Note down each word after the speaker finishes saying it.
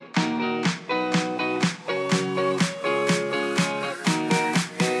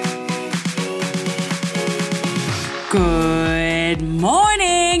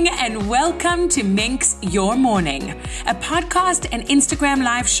Welcome to Minx Your Morning, a podcast and Instagram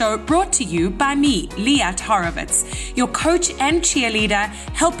live show brought to you by me, Liat Horowitz, your coach and cheerleader,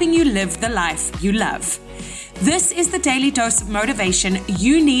 helping you live the life you love. This is the daily dose of motivation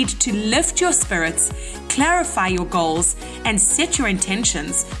you need to lift your spirits, clarify your goals, and set your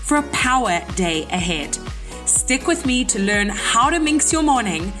intentions for a power day ahead. Stick with me to learn how to minx your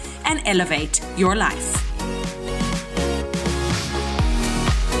morning and elevate your life.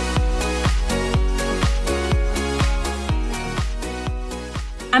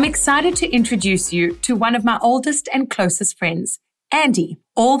 I'm excited to introduce you to one of my oldest and closest friends, Andy,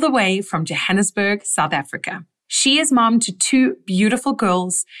 all the way from Johannesburg, South Africa. She is mom to two beautiful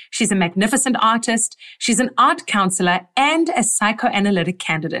girls. She's a magnificent artist. She's an art counselor and a psychoanalytic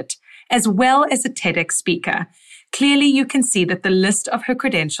candidate, as well as a TEDx speaker. Clearly, you can see that the list of her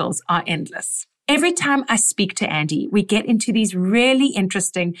credentials are endless. Every time I speak to Andy, we get into these really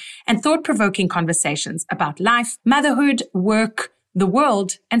interesting and thought-provoking conversations about life, motherhood, work, the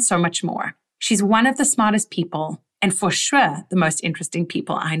world, and so much more. She's one of the smartest people, and for sure, the most interesting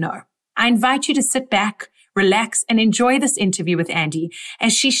people I know. I invite you to sit back, relax, and enjoy this interview with Andy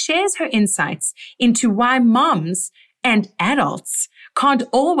as she shares her insights into why moms and adults can't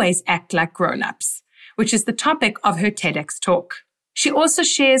always act like grown-ups, which is the topic of her TEDx talk. She also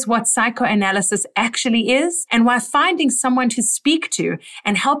shares what psychoanalysis actually is and why finding someone to speak to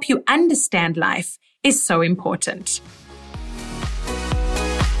and help you understand life is so important.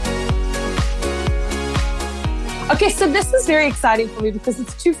 Okay, so this is very exciting for me because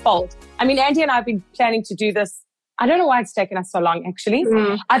it's twofold. I mean, Andy and I have been planning to do this. I don't know why it's taken us so long, actually.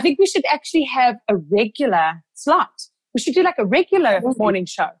 I think we should actually have a regular slot. We should do like a regular morning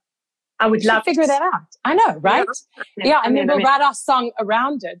show. I would love to figure that out. I know, right? Yeah, and then we'll write our song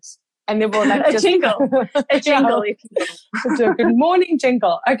around it. And then we'll like a jingle. A jingle. A good morning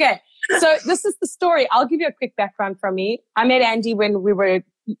jingle. Okay, so this is the story. I'll give you a quick background from me. I met Andy when we were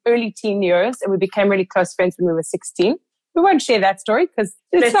early teen years, and we became really close friends when we were 16. We won't share that story because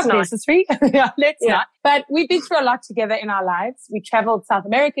it's not necessary. Let's not. But we've been through a lot together in our lives. We traveled South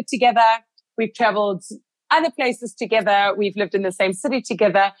America together. We've traveled other places together. We've lived in the same city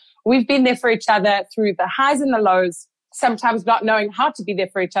together. We've been there for each other through the highs and the lows, sometimes not knowing how to be there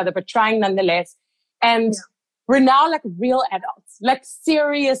for each other, but trying nonetheless. And we're now like real adults, like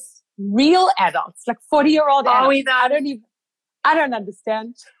serious, real adults, like 40-year-old adults. Are we though? I don't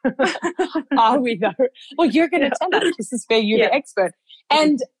understand. Are we though? Well, you're going to tell us. This is where you're the expert.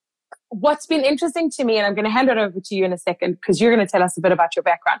 And what's been interesting to me, and I'm going to hand it over to you in a second because you're going to tell us a bit about your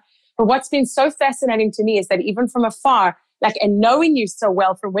background. But what's been so fascinating to me is that even from afar, like, and knowing you so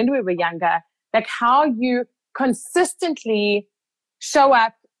well from when we were younger, like how you consistently show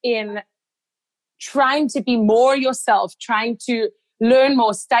up in trying to be more yourself, trying to learn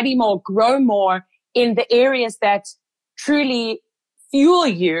more, study more, grow more in the areas that truly fuel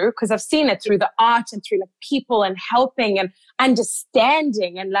you, because I've seen it through the art and through like people and helping and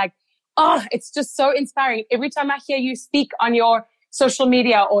understanding and like, oh, it's just so inspiring. Every time I hear you speak on your social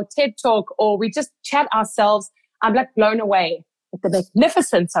media or TED Talk or we just chat ourselves, I'm like blown away with the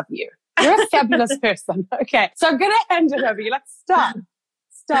magnificence of you. You're a fabulous person. Okay. So I'm going to hand it over. You're like, stop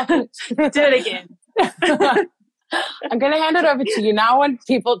it. Do it again. I'm going to hand it over to you. Now I want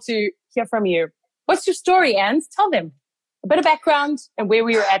people to hear from you. What's your story, Ans? Tell them a bit of background and where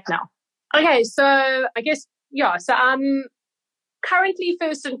we are at now. Okay, so I guess, so I'm currently,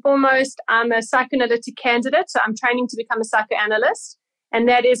 first and foremost, I'm a psychoanalytic candidate. So I'm training to become a psychoanalyst. And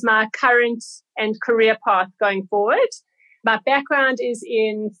that is my current and career path going forward. My background is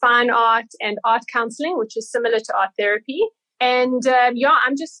in fine art and art counseling, which is similar to art therapy. And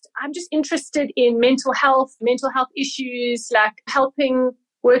I'm just interested in mental health issues, like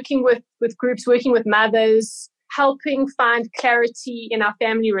working with groups, working with mothers, helping find clarity in our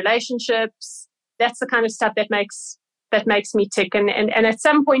family relationships. That's the kind of stuff that makes me tick. And at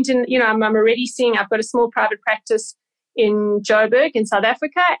some point I'm already seeing, I've got a small private practice in Joburg in South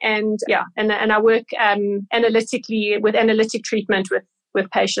Africa. And I work analytically with analytic treatment with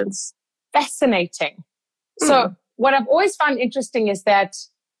patients. Fascinating. So what I've always found interesting is that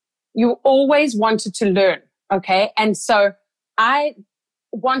you always wanted to learn. Okay. And so I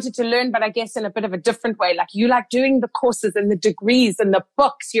wanted to learn, but I guess in a bit of a different way. Like you like doing the courses and the degrees and the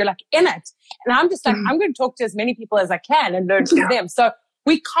books. You're like in it. And I'm just like, I'm going to talk to as many people as I can and learn from them. So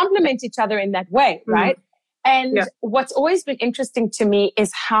we complement each other in that way, right? And what's always been interesting to me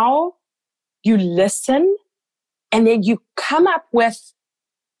is how you listen and then you come up with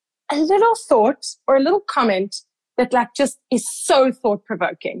a little thought or a little comment that like just is so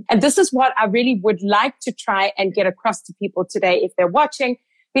thought-provoking. And this is what I really would like to try and get across to people today if they're watching,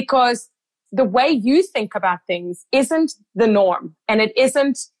 because the way you think about things isn't the norm, and it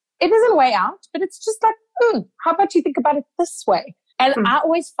isn't way out, but it's just like, how about you think about it this way? And I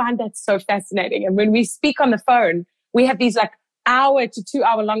always find that so fascinating. And when we speak on the phone, we have these like hour to 2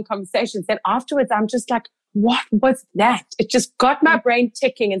 hour long conversations. And afterwards, I'm just like, what was that? It just got my brain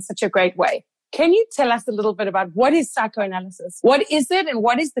ticking in such a great way. Can you tell us a little bit about what is psychoanalysis? What is it? And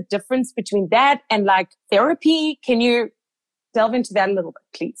what is the difference between that and like therapy? Can you delve into that a little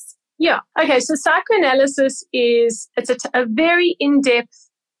bit, please? Yeah. Okay. So psychoanalysis it's a very in-depth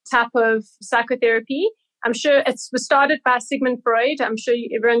type of psychotherapy. I'm sure it was started by Sigmund Freud. I'm sure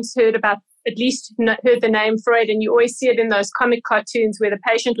everyone's heard the name Freud, and you always see it in those comic cartoons where the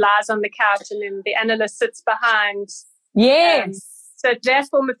patient lies on the couch and then the analyst sits behind. Yes. So that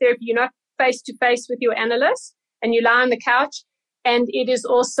form of therapy, you're not face to face with your analyst and you lie on the couch, and it is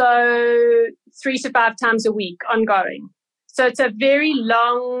also 3 to 5 times a week ongoing. So it's a very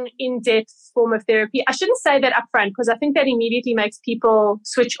long, in-depth form of therapy. I shouldn't say that upfront because I think that immediately makes people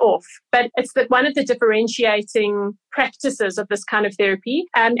switch off. But it's one of the differentiating practices of this kind of therapy.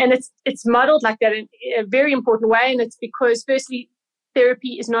 And it's modeled like that in a very important way. And it's because, firstly,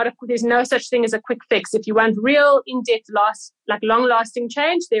 therapy is there's no such thing as a quick fix. If you want real, in-depth, long-lasting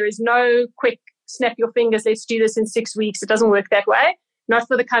change, there is no quick snap your fingers, let's do this in 6 weeks. It doesn't work that way. Not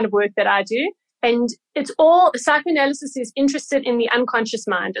for the kind of work that I do. And psychoanalysis is interested in the unconscious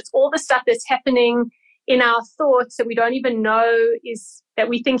mind. It's all the stuff that's happening in our thoughts that we don't even know is that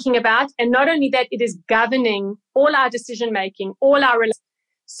we're thinking about. And not only that, it is governing all our decision making, all our relationships.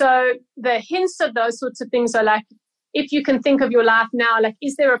 So the hints of those sorts of things are like, if you can think of your life now, like,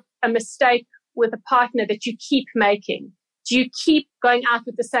 is there a mistake with a partner that you keep making? Do you keep going out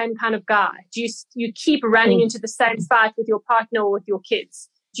with the same kind of guy? Do you keep running into the same fight with your partner or with your kids?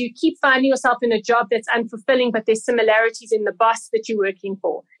 Do you keep finding yourself in a job that's unfulfilling, but there's similarities in the boss that you're working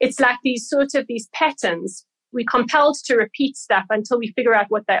for? It's like these patterns. We're compelled to repeat stuff until we figure out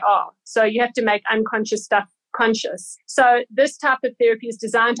what they are. So you have to make unconscious stuff conscious. So this type of therapy is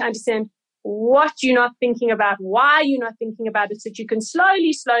designed to understand what you're not thinking about, why you're not thinking about it, so that you can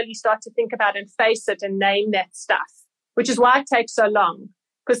slowly start to think about and face it and name that stuff, which is why it takes so long,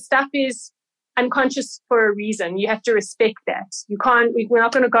 because stuff is unconscious for a reason. You have to respect that. We're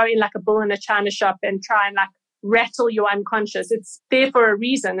not going to go in like a bull in a china shop and try and like rattle your unconscious. It's there for a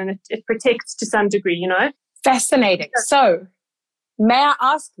reason, and it protects to some degree, you know? Fascinating. So may I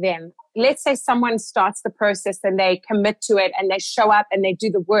ask then, let's say someone starts the process and they commit to it and they show up and they do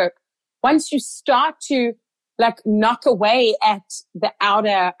the work. Once you start to like knock away at the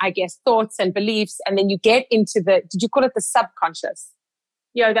outer, I guess, thoughts and beliefs, and then you get into did you call it the subconscious?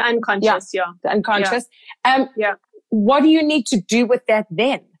 Yeah, the unconscious, The unconscious. Yeah. What do you need to do with that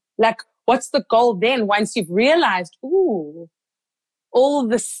then? Like, what's the goal then once you've realized, all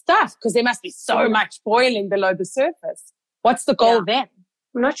the stuff? Because there must be so much boiling below the surface. What's the goal then?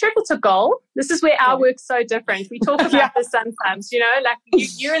 I'm not sure if it's a goal. This is where our work's so different. We talk about this sometimes, you know, like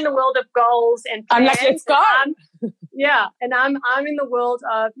you're in the world of goals and plans. I'm like, let's go. And I'm in the world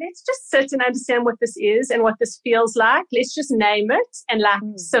of let's just sit and understand what this is and what this feels like. Let's just name it and like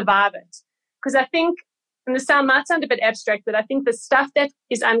survive it. Because I think, and this might sound a bit abstract, but I think the stuff that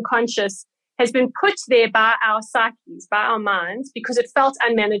is unconscious has been put there by our psyches, by our minds, because it felt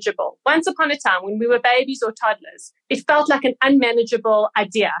unmanageable. Once upon a time, when we were babies or toddlers, it felt like an unmanageable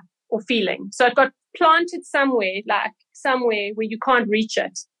idea or feeling. So it got planted somewhere where you can't reach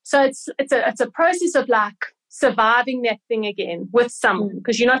it. So it's a process of like surviving that thing again with someone,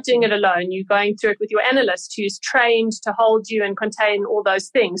 because you're not doing it alone. You're going through it with your analyst who's trained to hold you and contain all those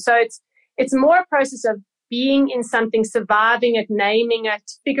things. So it's more a process of being in something, surviving it, naming it,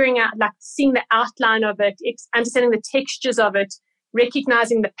 figuring out, like seeing the outline of it, understanding the textures of it,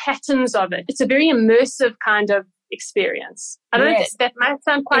 recognizing the patterns of it. It's a very immersive kind of experience. I don't know, that might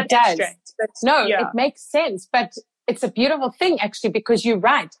sound quite abstract. But it makes sense. But it's a beautiful thing, actually, because you're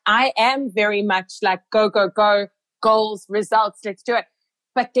right. I am very much like go, go, go, goals, results, let's do it.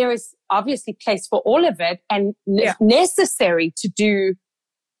 But there is obviously place for all of it and necessary to do.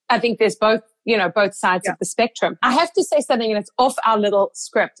 I think there's both sides of the spectrum. I have to say something, and it's off our little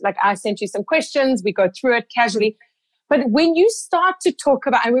script. Like, I sent you some questions. We go through it casually. But when you start to talk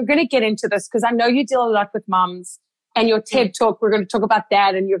about, and we're going to get into this because I know you deal a lot with moms, and your TED talk, we're going to talk about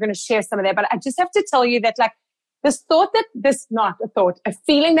that, and you're going to share some of that. But I just have to tell you that, like, a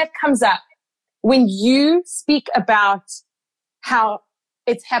feeling that comes up when you speak about how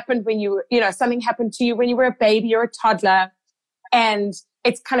it's happened when something happened to you when you were a baby or a toddler, and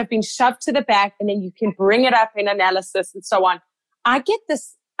it's kind of been shoved to the back, and then you can bring it up in analysis and so on. I get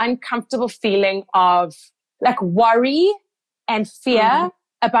this uncomfortable feeling of like worry and fear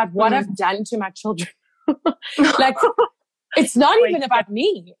about what I've done to my children. Like, it's not even about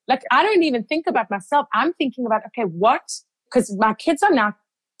me. Like, I don't even think about myself. I'm thinking about, okay, because my kids are now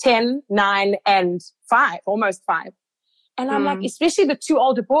 10, 9, and 5, almost 5. And I'm like, especially the 2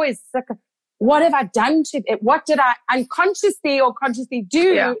 older boys, it's like, what have I done to it? What did I unconsciously or consciously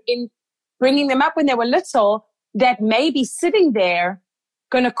do in bringing them up when they were little that may be sitting there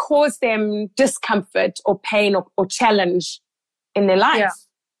going to cause them discomfort or pain or challenge in their life? Yeah.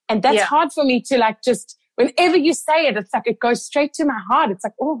 And that's hard for me to like just, whenever you say it, it's like it goes straight to my heart. It's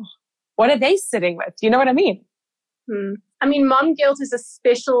like, oh, what are they sitting with? You know what I mean? I mean, mom guilt is a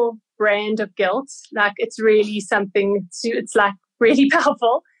special brand of guilt. Like, it's really something it's like really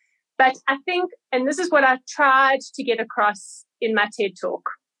powerful. But I think, and this is what I tried to get across in my TED Talk,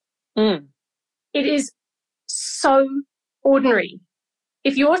 it is so ordinary.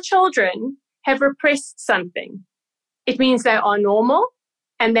 If your children have repressed something, it means they are normal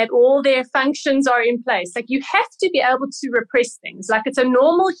and that all their functions are in place. Like, you have to be able to repress things. Like, it's a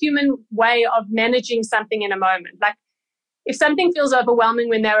normal human way of managing something in a moment. Like, if something feels overwhelming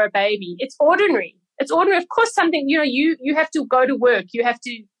when they're a baby, it's ordinary. It's ordinary. Of course, something, you have to go to work. You have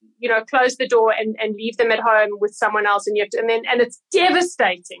to, close the door and leave them at home with someone else. And and it's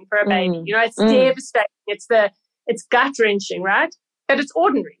devastating for a baby. It's devastating. It's gut wrenching, right? But it's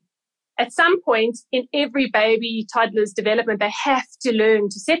ordinary. At some point in every baby toddler's development, they have to learn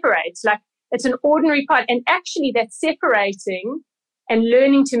to separate. Like, it's an ordinary part. And actually that separating and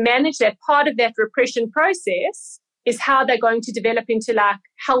learning to manage that part of that repression process is how they're going to develop into like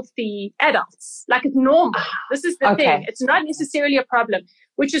healthy adults. Like, it's normal. This is the thing. It's not necessarily a problem,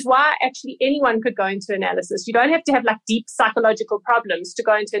 which is why actually anyone could go into analysis. You don't have to have like deep psychological problems to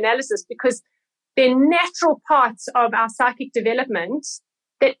go into analysis, because they're natural parts of our psychic development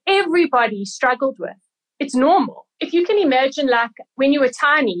that everybody struggled with. It's normal. If you can imagine, like, when you were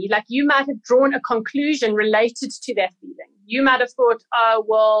tiny, like, you might have drawn a conclusion related to that feeling. You might have thought, oh,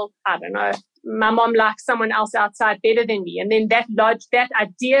 well, I don't know, my mom likes someone else outside better than me. And then that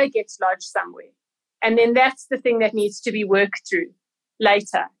idea gets lodged somewhere. And then that's the thing that needs to be worked through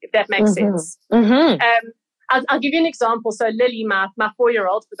later, if that makes sense. I'll give you an example. So Lily, my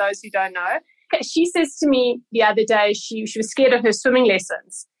 4-year-old, for those who don't know, she says to me the other day, she was scared of her swimming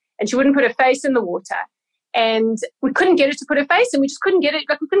lessons and she wouldn't put her face in the water. And we couldn't get her to put her face in. We just couldn't get it.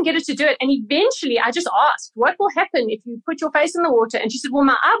 Like, we couldn't get her to do it. And eventually I just asked, what will happen if you put your face in the water? And she said, well,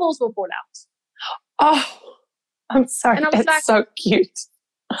 my eyeballs will fall out. Oh, I'm sorry. And I was like, so cute.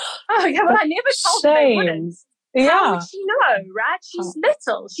 Oh, yeah. Well, I never told her they wouldn't. Yeah. How would she know, right? She's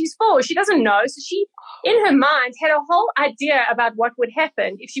little. She's 4. She doesn't know. So she, in her mind, had a whole idea about what would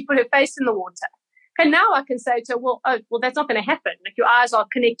happen if she put her face in the water. And now I can say to her, well, that's not going to happen. Like, your eyes are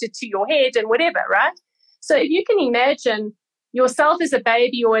connected to your head and whatever, right? So if you can imagine yourself as a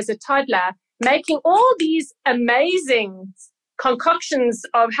baby or as a toddler making all these amazing concoctions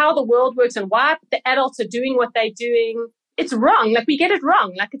of how the world works and why the adults are doing what they're doing, it's wrong. Like, we get it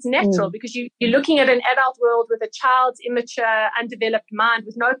wrong. Like, it's natural because you're looking at an adult world with a child's immature, undeveloped mind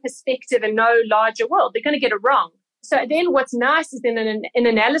with no perspective and no larger world. They're going to get it wrong. So then what's nice is in an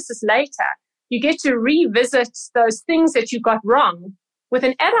analysis later, you get to revisit those things that you got wrong with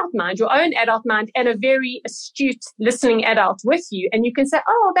an adult mind, your own adult mind, and a very astute listening adult with you. And you can say,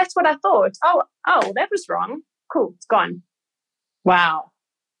 oh, that's what I thought. Oh, that was wrong. Cool. It's gone. Wow.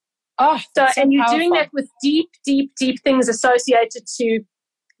 Oh, so and you're doing that with deep, deep, deep things associated to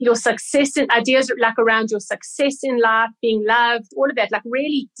your success and ideas like around your success in life, being loved, all of that, like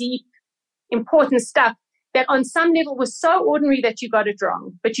really deep, important stuff that on some level was so ordinary that you got it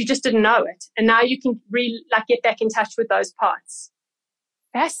wrong, but you just didn't know it. And now you can really get back in touch with those parts.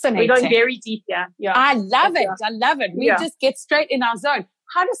 Fascinating. We're going very deep here. Yeah. I love it. I love it. We just get straight in our zone.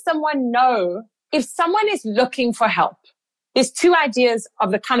 How does someone know if someone is looking for help? There's 2 ideas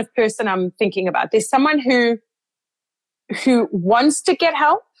of the kind of person I'm thinking about. There's someone who wants to get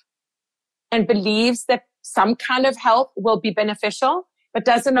help and believes that some kind of help will be beneficial, but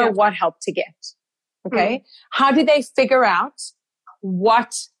doesn't know what help to get. Okay. How do they figure out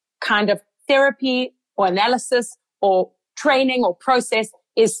what kind of therapy or analysis or training or process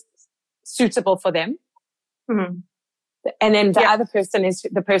is suitable for them? And then the other person is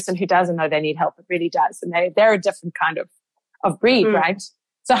the person who doesn't know they need help. It really does. And they're a different kind of breed, right?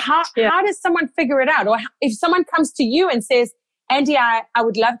 So how does someone figure it out? Or if someone comes to you and says, Andy, I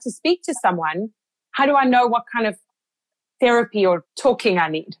would love to speak to someone, how do I know what kind of therapy or talking I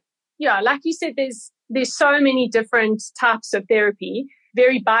need? Yeah, like you said, there's so many different types of therapy,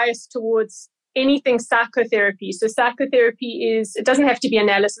 very biased towards anything psychotherapy. So psychotherapy it doesn't have to be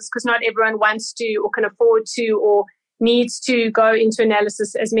analysis because not everyone wants to or can afford to or needs to go into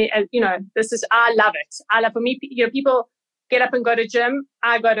analysis as me, you know, I love it. For me, you know, people get up and go to gym.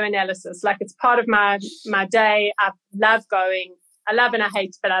 I go to analysis. Like it's part of my day. I love going. I love and I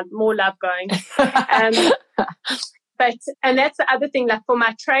hate, but I more love going. And that's the other thing, like for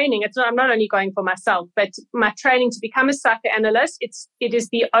my training, I'm not only going for myself, but my training to become a psychoanalyst, it is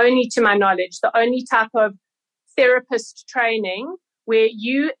the only, to my knowledge, the only type of therapist training where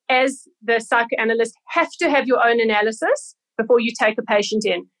you as the psychoanalyst have to have your own analysis before you take a patient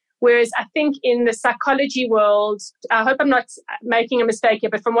in. Whereas I think in the psychology world, I hope I'm not making a mistake here,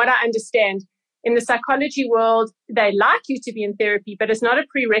 but from what I understand, in the psychology world, they like you to be in therapy, but it's not a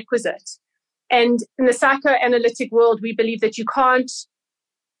prerequisite. And in the psychoanalytic world, we believe that you can't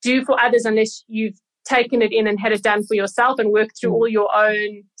do for others unless you've taken it in and had it done for yourself and worked through all your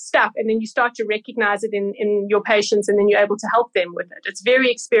own stuff. And then you start to recognize it in your patients, and then you're able to help them with it. It's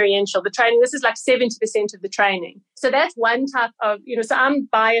very experiential. The training, this is like 70% of the training. So that's one type of, you know, so I'm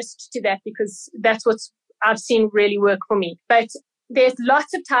biased to that because that's what I've seen really work for me. But there's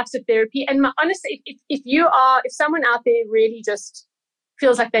lots of types of therapy. And honestly, if someone out there really just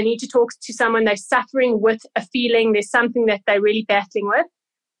feels like they need to talk to someone, they're suffering with a feeling, there's something that they're really battling with,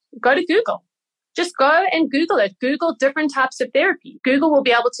 go to Google. Just go and Google it. Google different types of therapy. Google will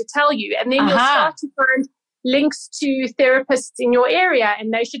be able to tell you. And then you'll start to find links to therapists in your area,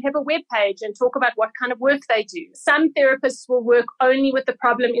 and they should have a web page and talk about what kind of work they do. Some therapists will work only with the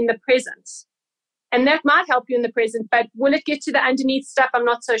problem in the present. And that might help you in the present, but will it get to the underneath stuff? I'm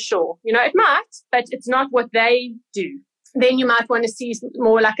not so sure. You know, it might, but it's not what they do. Then you might want to see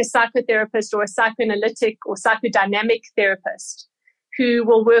more like a psychotherapist or a psychoanalytic or psychodynamic therapist who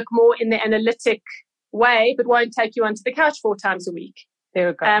will work more in the analytic way, but won't take you onto the couch 4 times a week. There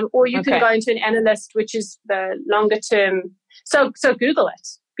we go. Or you can go into an analyst, which is the longer term. So Google it.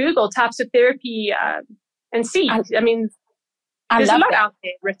 Google types of therapy and see. There's a lot out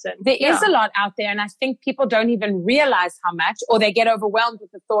there written. There is a lot out there, and I think people don't even realize how much, or they get overwhelmed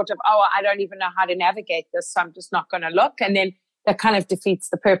with the thought of, oh, I don't even know how to navigate this, so I'm just not going to look. And then that kind of defeats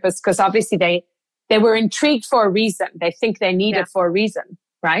the purpose, because obviously they were intrigued for a reason. They think they need it for a reason,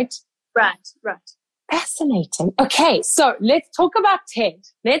 right? Right. Fascinating. Okay, so let's talk about Ted.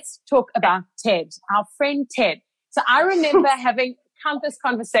 Our friend Ted. So I remember having countless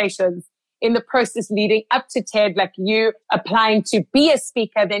conversations in the process leading up to TED, like you applying to be a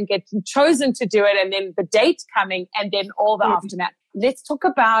speaker, then getting chosen to do it, and then the date coming, and then all the aftermath. Let's talk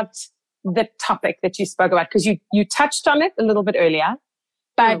about the topic that you spoke about, because you touched on it a little bit earlier.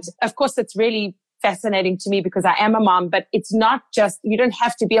 But of course, it's really fascinating to me because I am a mom, but it's not just, you don't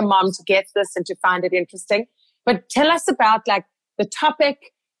have to be a mom to get this and to find it interesting. But tell us about like the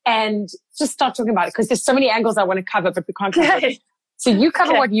topic and just start talking about it, because there's so many angles I want to cover, but we can't cover it. So you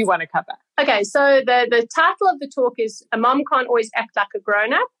cover what you want to cover. Okay, so the title of the talk is A Mom Can't Always Act Like a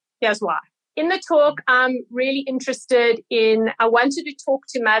Grown-Up. Here's why. In the talk, I'm really interested I wanted to talk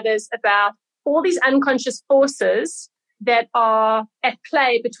to mothers about all these unconscious forces that are at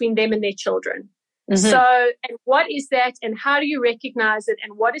play between them and their children. Mm-hmm. So, and what is that, and how do you recognize it,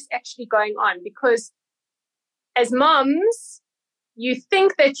 and what is actually going on? Because as moms, you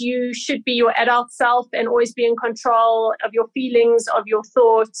think that you should be your adult self and always be in control of your feelings, of your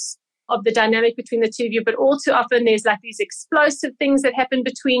thoughts, of the dynamic between the two of you. But all too often there's like these explosive things that happen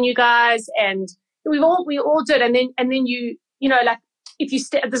between you guys, and we all do it. And then you know, like if you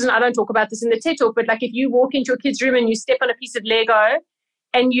I don't talk about this in the TED Talk, but like if you walk into your kid's room and you step on a piece of Lego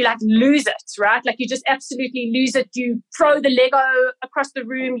and you like lose it, right? Like you just absolutely lose it. You throw the Lego across the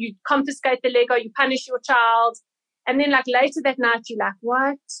room, you confiscate the Lego, you punish your child. And then like later that night, you're like,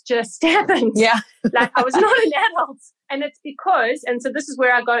 what just happened? Yeah. Like I was not an adult. And it's because, and so this is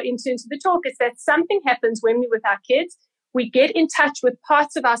where I go into the talk, is that something happens when we're with our kids. We get in touch with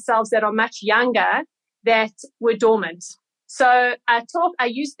parts of ourselves that are much younger that were dormant. So I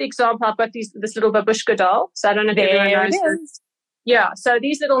use the example, I've got this little babushka doll. So I don't know if everyone knows this. Yeah. So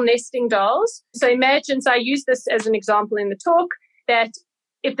these little nesting dolls. So I use this as an example in the talk that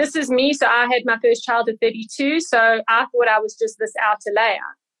if this is me, so I had my first child at 32, so I thought I was just this outer layer.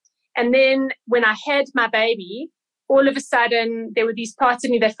 And then when I had my baby, all of a sudden there were these parts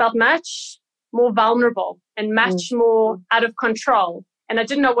of me that felt much more vulnerable and much more out of control. And I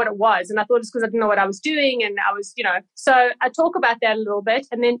didn't know what it was. And I thought it's because I didn't know what I was doing. And I was, so I talk about that a little bit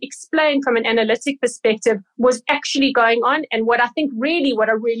and then explain from an analytic perspective what's actually going on and what I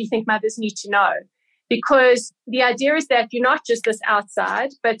really think mothers need to know. Because the idea is that you're not just this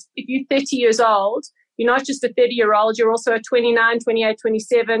outside, but if you're 30 years old, you're not just a 30-year-old, you're also a 29, 28,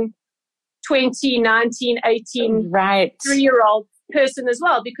 27, 20, 19, 18, right, 3-year-old person as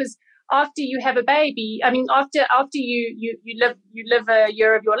well. Because after you have a baby, I mean, after you live a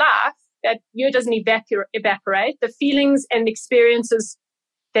year of your life, that year doesn't evaporate. The feelings and experiences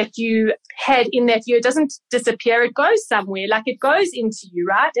that you had in that year doesn't disappear. It goes somewhere, like it goes into you,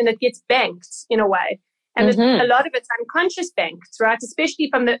 right? And it gets banked in a way. And a lot of it's unconscious banked, right? Especially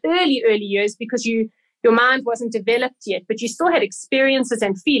from the early years, because your mind wasn't developed yet, but you still had experiences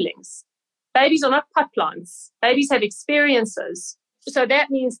and feelings. Babies are not pot plants. Babies have experiences. So that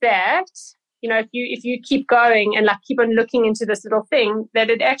means that, you know, if you keep going and like keep on looking into this little thing, that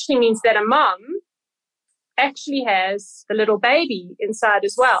it actually means that a mom actually has the little baby inside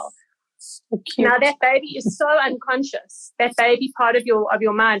as well. So cute. Now that baby is so unconscious. That baby part of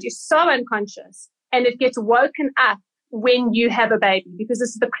your mind is so unconscious, and it gets woken up when you have a baby, because this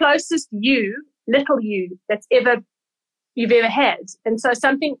is the closest little you you've ever had. And so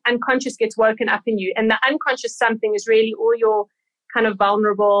something unconscious gets woken up in you, and the unconscious something is really all your kind of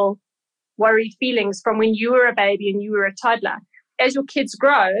vulnerable, worried feelings from when you were a baby and you were a toddler. As your kids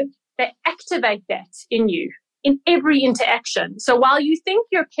grow, they activate that in you in every interaction. So while you think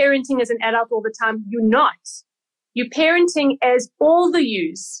you're parenting as an adult all the time, you're not. You're parenting as all the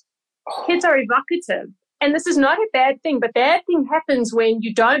yous. Kids are evocative. And this is not a bad thing, but bad thing happens when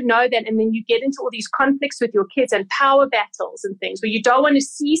you don't know that, and then you get into all these conflicts with your kids and power battles and things where you don't want to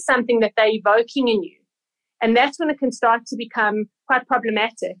see something that they're evoking in you. And that's when it can start to become quite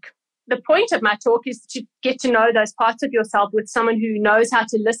problematic. The point of my talk is to get to know those parts of yourself with someone who knows how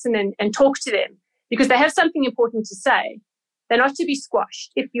to listen and talk to them, because they have something important to say. They're not to be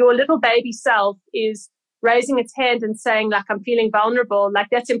squashed. If your little baby self is raising its hand and saying, like, I'm feeling vulnerable, like,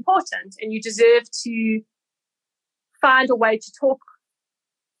 that's important, and you deserve to find a way to talk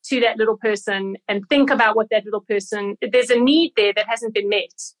to that little person and think about what that little person, there's a need there that hasn't been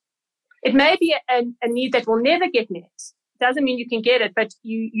met. It may be a need that will never get met. Doesn't mean you can get it, but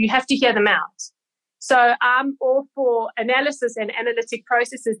you have to hear them out. So I'm all for analysis and analytic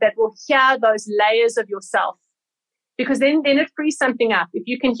processes that will hear those layers of yourself, because then it frees something up. If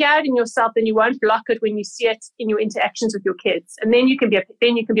you can hear it in yourself, then you won't block it when you see it in your interactions with your kids, and then you can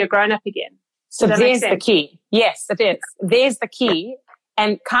be a grown up again. So there's the key. Yes, it is. There's the key,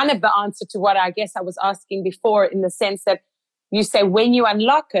 and kind of the answer to what I guess I was asking before, in the sense that you say when you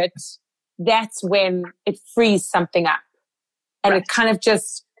unlock it, that's when it frees something up. And It kind of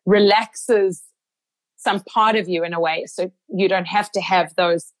just relaxes some part of you in a way. So you don't have to have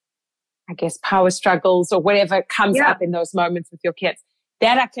those, I guess, power struggles or whatever comes up in those moments with your kids.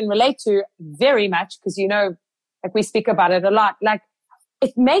 That I can relate to very much, because, you know, like we speak about it a lot. Like,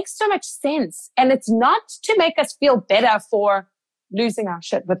 it makes so much sense. And it's not to make us feel better for losing our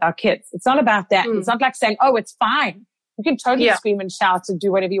shit with our kids. It's not about that. It's not like saying, oh, it's fine. You can totally scream and shout and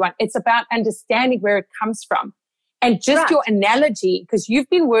do whatever you want. It's about understanding where it comes from. And just your analogy, because you've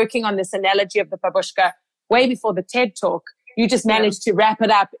been working on this analogy of the babushka way before the TED Talk. You just managed to wrap it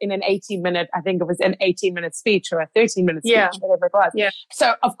up in an 18-minute, I think it was an 18-minute speech or a 13-minute speech, whatever it was. Yeah.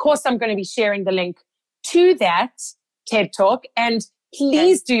 So, of course, I'm going to be sharing the link to that TED Talk. And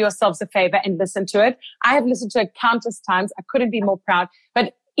please do yourselves a favor and listen to it. I have listened to it countless times. I couldn't be more proud.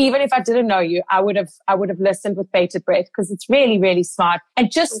 But even if I didn't know you, I would have listened with bated breath, because it's really, really smart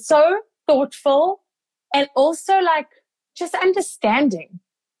and just so thoughtful, and also like just understanding.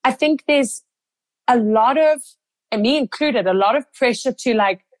 I think there's a lot of, and me included, a lot of pressure to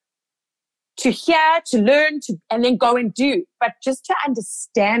hear, to learn, and then go and do. But just to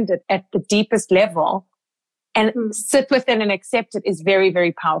understand it at the deepest level and sit with it and accept it is very,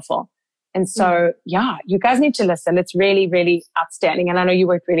 very powerful. And so, you guys need to listen. It's really, really outstanding. And I know you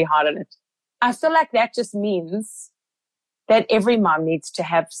worked really hard on it. I feel like that just means that every mom needs to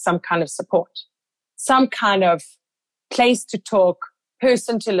have some kind of support, some kind of place to talk,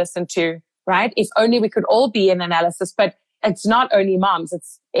 person to listen to, right? If only we could all be in analysis, but it's not only moms,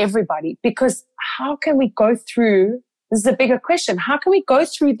 it's everybody. Because how can we go through, this is a bigger question, how can we go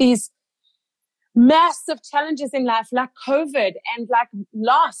through these massive challenges in life like COVID and like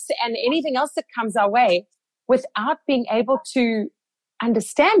loss and anything else that comes our way without being able to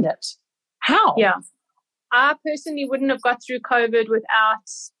understand it? How? Yeah. I personally wouldn't have got through COVID without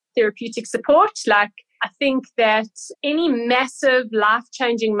therapeutic support. Like, I think that any massive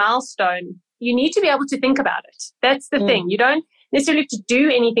life-changing milestone, you need to be able to think about it. That's the thing. You don't necessarily have to do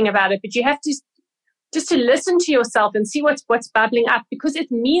anything about it, but you have to just to listen to yourself and see what's bubbling up, because it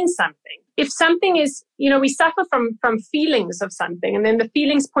means something. If something is, we suffer from feelings of something, and then the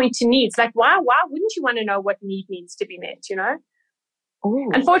feelings point to needs. Like, why wouldn't you want to know what need needs to be met, Ooh.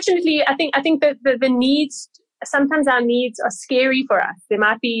 Unfortunately, I think that the needs sometimes our needs are scary for us. There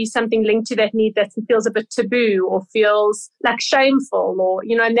might be something linked to that need that feels a bit taboo or feels like shameful, or,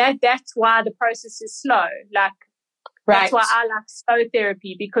 and that's why the process is slow. Like, that's why I like slow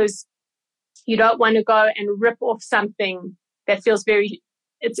therapy, because you don't want to go and rip off something that feels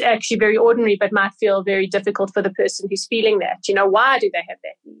it's actually very ordinary, but might feel very difficult for the person who's feeling that. Why do they have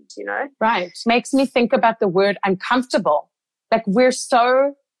that need, Right. Makes me think about the word uncomfortable. Like, we're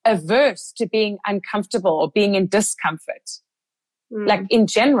so averse to being uncomfortable or being in discomfort, like in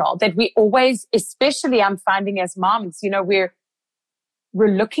general, that we always, especially I'm finding as moms, we're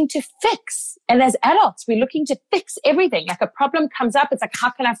looking to fix. And as adults, we're looking to fix everything. Like, a problem comes up, it's like, how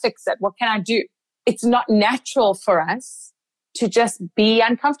can I fix it? What can I do? It's not natural for us to just be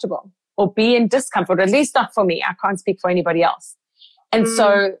uncomfortable or be in discomfort, at least not for me. I can't speak for anybody else. And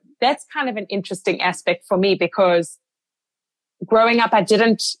so that's kind of an interesting aspect for me, because growing up,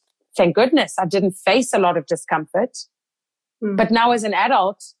 thank goodness, I didn't face a lot of discomfort. But now as an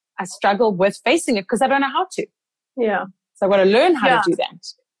adult, I struggle with facing it because I don't know how to. Yeah. So I want to learn how to do that.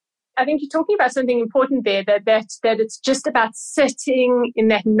 I think you're talking about something important there, that it's just about sitting in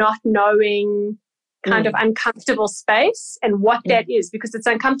that not knowing kind of uncomfortable space, and what that is, because it's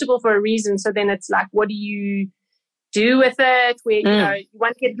uncomfortable for a reason. So then it's like, what do you do with it? Where, you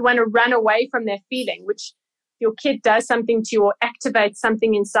want to run away from that feeling, which your kid does something to you or activates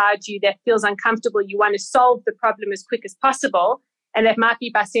something inside you that feels uncomfortable. You want to solve the problem as quick as possible. And that might be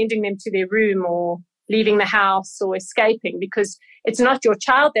by sending them to their room or leaving the house or escaping, because it's not your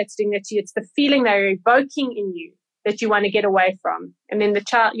child that's doing that to you. It's the feeling they're evoking in you that you want to get away from. And then the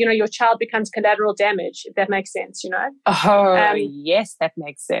child, your child becomes collateral damage, if that makes sense, Oh, yes, that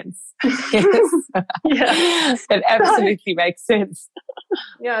makes sense. Yes. Yeah. It absolutely makes sense.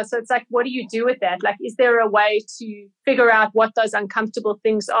 Yeah. So it's like, what do you do with that? Like, is there a way to figure out what those uncomfortable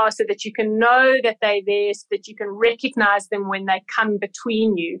things are so that you can know that they're there, so that you can recognize them when they come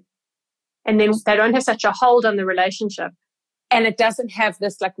between you, and then they don't have such a hold on the relationship? And it doesn't have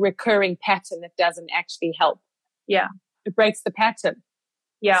this like recurring pattern that doesn't actually help. Yeah. It breaks the pattern.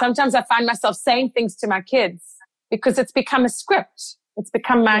 Yeah. Sometimes I find myself saying things to my kids because it's become a script. It's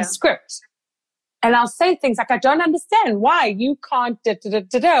become my script. And I'll say things like, I don't understand why you can't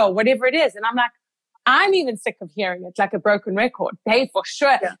or whatever it is. And I'm like, I'm even sick of hearing it, like a broken record. They for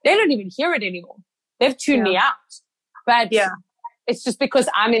sure, they don't even hear it anymore. They've tuned me out. But it's just because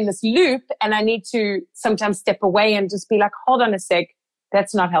I'm in this loop, and I need to sometimes step away and just be like, hold on a sec.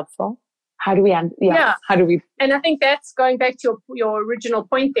 That's not helpful. How do we, how do we? And I think that's going back to your original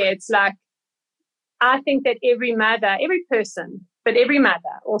point there. It's like, I think that every mother, every person, but every mother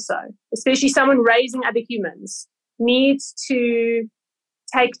also, especially someone raising other humans, needs to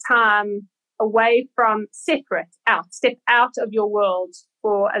take time away from, step out of your world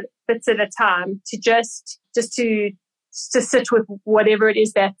for bits at a time, to just to sit with whatever it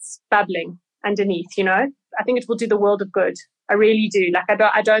is that's bubbling underneath, I think it will do the world of good. I really do. Like,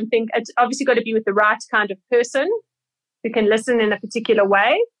 I don't think it's obviously got to be with the right kind of person who can listen in a particular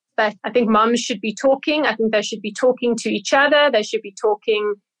way. But I think moms should be talking. I think they should be talking to each other. They should be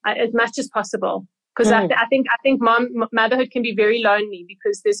talking as much as possible. Because I think motherhood can be very lonely,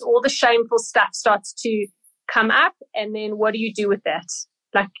 because there's all the shameful stuff starts to come up, and then what do you do with that?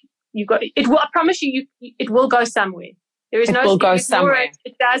 Like, it will. I promise you, it will go somewhere. There is it will go somewhere.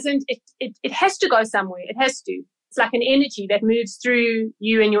 It doesn't. It has to go somewhere. It has to. It's like an energy that moves through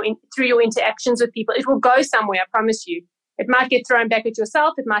you and through your interactions with people. It will go somewhere, I promise you. It might get thrown back at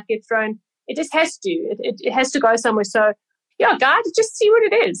yourself. It might get thrown. It just has to. It has to go somewhere. So, guys, just see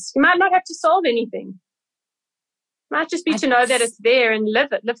what it is. You might not have to solve anything. It might just be to know that it's there and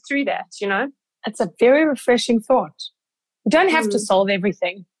live through that, It's a very refreshing thought. We don't have to solve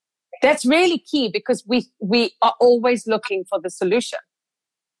everything. That's really key, because we are always looking for the solution.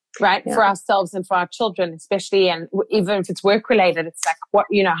 Right. Yeah. For ourselves and for our children, especially. And even if it's work related, it's like,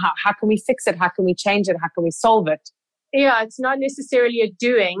 how can we fix it? How can we change it? How can we solve it? Yeah. It's not necessarily a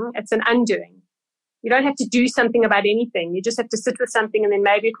doing. It's an undoing. You don't have to do something about anything. You just have to sit with something, and then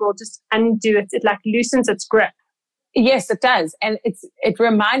maybe it will just undo it. It like loosens its grip. Yes, it does. And it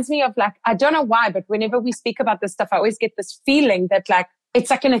reminds me of, like, I don't know why, but whenever we speak about this stuff, I always get this feeling that, like, it's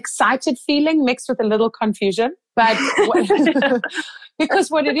like an excited feeling mixed with a little confusion. But because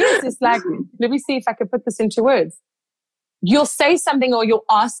what it is like, let me see if I can put this into words. You'll say something or you'll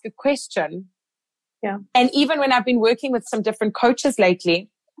ask a question. Yeah. And even when I've been working with some different coaches lately,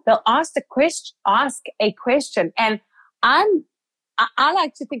 they'll ask a question. And I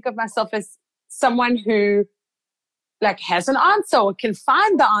like to think of myself as someone who, like, has an answer or can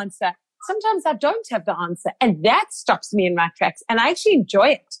find the answer. Sometimes I don't have the answer, and that stops me in my tracks. And I actually enjoy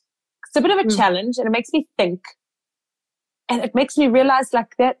it, because It's a bit of a challenge, and it makes me think, and it makes me realize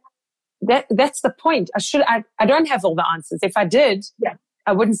like that's the point. I don't have all the answers. If I did,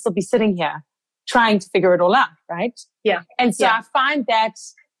 I wouldn't still be sitting here trying to figure it all out, right? Yeah. And so I find that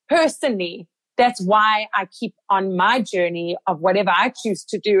personally, that's why I keep on my journey of whatever I choose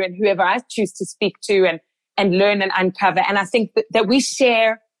to do and whoever I choose to speak to and learn and uncover. And I think that we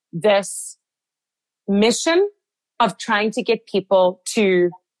share this mission of trying to get people to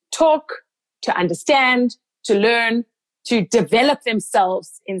talk, to understand, to learn, to develop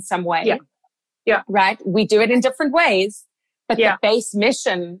themselves in some way. Yeah. Yeah. Right? We do it in different ways, but the base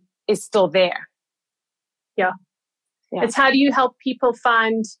mission is still there. Yeah. It's how do you help people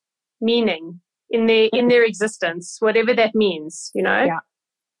find meaning in their existence, whatever that means, you know? Yeah.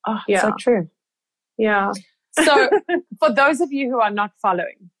 Oh, so true. Yeah. So for those of you who are not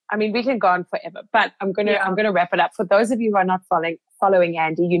following, I mean, we can go on forever, but I'm going to wrap it up. For those of you who are not following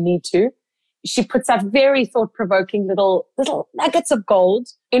Andi, you need to. She puts out very thought-provoking little nuggets of gold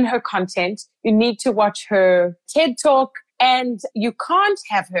in her content. You need to watch her TED Talk, and you can't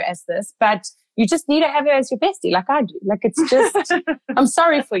have her as this, but you just need to have her as your bestie, like I do. Like, it's just, I'm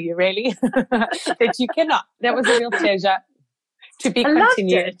sorry for you, really, that you cannot. That was a real pleasure to be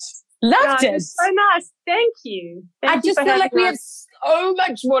continued. Loved it. So nice. Thank you. I just feel like we have so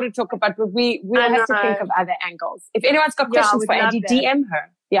much more to talk about, but we'll have to think of other angles. If anyone's got questions for Andi, DM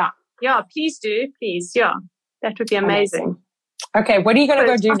her. Yeah. Yeah, please do. Please. Yeah. That would be amazing. Okay. What are you going to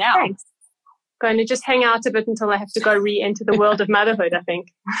go do now? Thanks. Going to just hang out a bit until I have to go re-enter the world of motherhood, I think.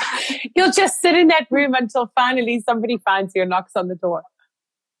 You'll just sit in that room until finally somebody finds you and knocks on the door.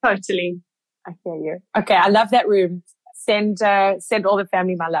 Totally. I hear you. Okay. I love that room. Send all the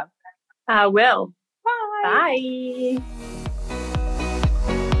family my love. I will. Bye. Bye.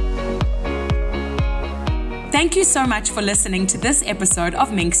 Thank you so much for listening to this episode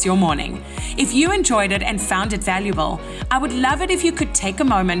of Minx Your Morning. If you enjoyed it and found it valuable, I would love it if you could take a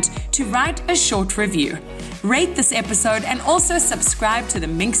moment to write a short review. Rate this episode and also subscribe to the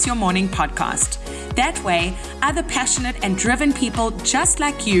Minx Your Morning podcast. That way, other passionate and driven people just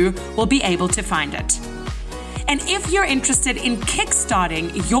like you will be able to find it. And if you're interested in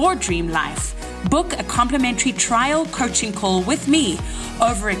kickstarting your dream life, book a complimentary trial coaching call with me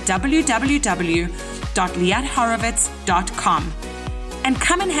over at www.liathorowitz.com. And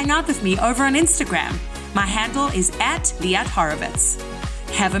come and hang out with me over on Instagram. My handle is @LiatHorowitz.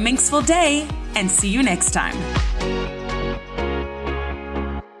 Have a Minxful day and see you next time.